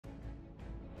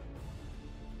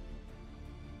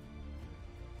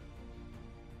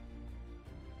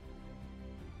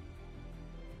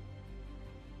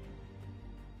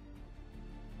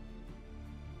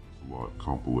Lancelot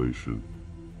compilation,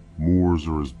 Moors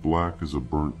are as black as a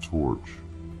burnt torch.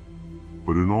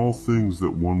 But in all things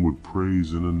that one would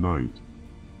praise in a knight,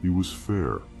 he was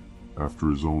fair, after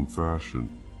his own fashion.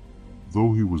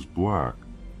 Though he was black,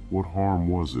 what harm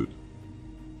was it?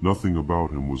 Nothing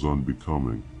about him was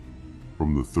unbecoming.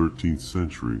 From the 13th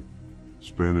century,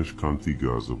 Spanish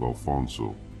cantigas of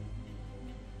Alfonso.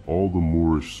 All the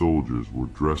Moorish soldiers were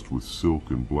dressed with silk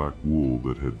and black wool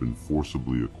that had been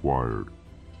forcibly acquired.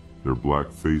 Their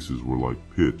black faces were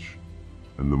like pitch,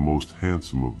 and the most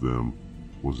handsome of them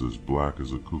was as black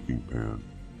as a cooking pan.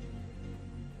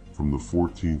 From the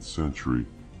 14th century,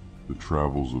 the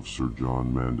travels of Sir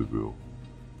John Mandeville.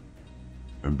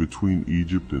 And between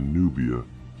Egypt and Nubia,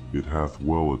 it hath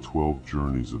well a 12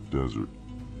 journeys of desert.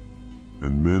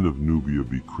 And men of Nubia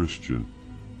be Christian,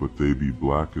 but they be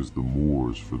black as the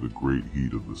Moors for the great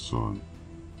heat of the sun.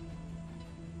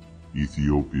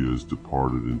 Ethiopia is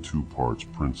departed in two parts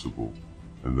principal,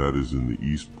 and that is in the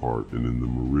east part and in the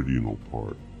meridional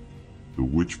part, the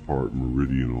which part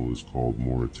meridional is called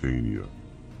Mauritania.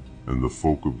 And the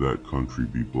folk of that country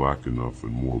be black enough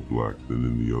and more black than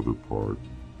in the other part,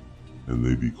 and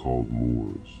they be called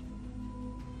Moors.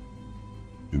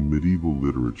 In medieval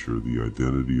literature, the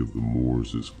identity of the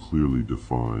Moors is clearly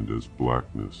defined as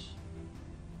blackness.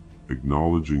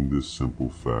 Acknowledging this simple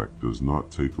fact does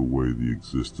not take away the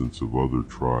existence of other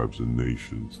tribes and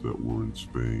nations that were in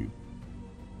Spain.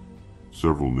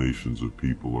 Several nations of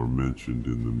people are mentioned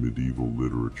in the medieval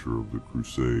literature of the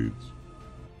Crusades.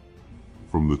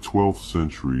 From the 12th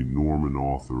century Norman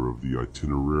author of the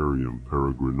Itinerarium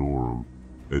Peregrinorum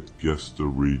et Gesta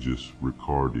Regis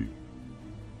Ricardi.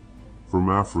 From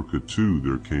Africa too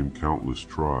there came countless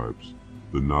tribes,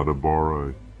 the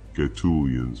Nadabari,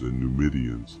 Gaetulians, and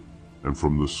Numidians, and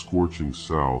from the scorching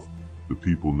south the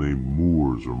people named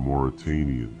Moors or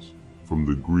Mauritanians, from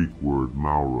the Greek word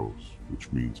Mauros,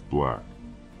 which means black.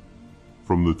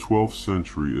 From the 12th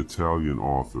century Italian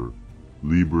author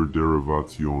Liber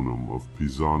Derivationum of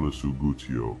Pisanus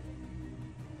Ugutio.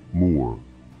 Moor,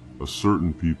 a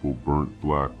certain people burnt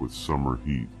black with summer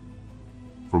heat.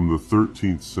 From the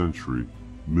 13th century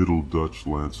Middle Dutch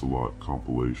Lancelot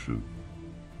compilation,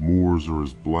 Moors are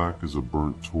as black as a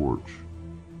burnt torch.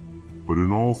 But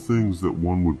in all things that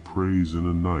one would praise in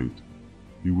a knight,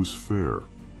 he was fair,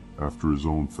 after his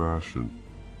own fashion.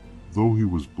 Though he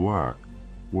was black,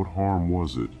 what harm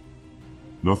was it?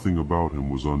 Nothing about him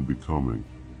was unbecoming.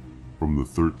 From the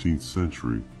 13th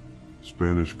century,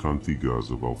 Spanish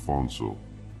cantigas of Alfonso.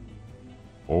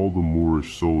 All the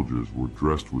Moorish soldiers were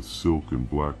dressed with silk and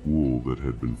black wool that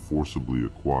had been forcibly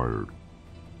acquired.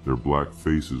 Their black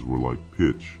faces were like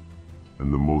pitch,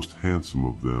 and the most handsome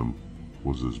of them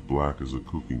was as black as a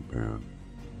cooking pan.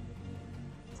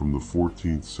 From the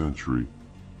 14th century,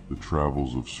 the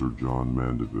travels of Sir John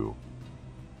Mandeville.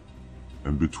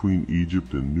 And between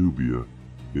Egypt and Nubia,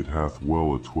 it hath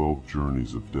well a 12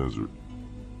 journeys of desert.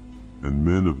 And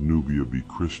men of Nubia be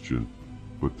Christian,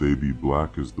 but they be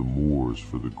black as the Moors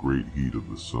for the great heat of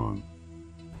the sun.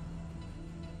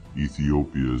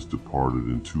 Ethiopia is departed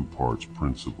in two parts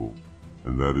principal,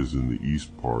 and that is in the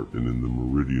east part and in the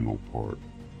meridional part,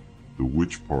 the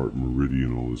which part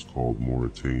meridional is called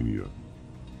Mauritania.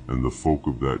 And the folk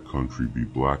of that country be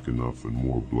black enough and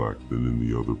more black than in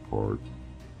the other part,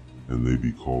 and they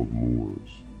be called Moors.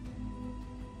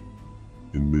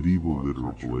 In medieval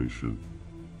literature,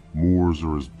 Moors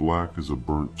are as black as a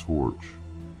burnt torch.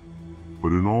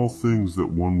 But in all things that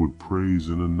one would praise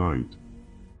in a knight,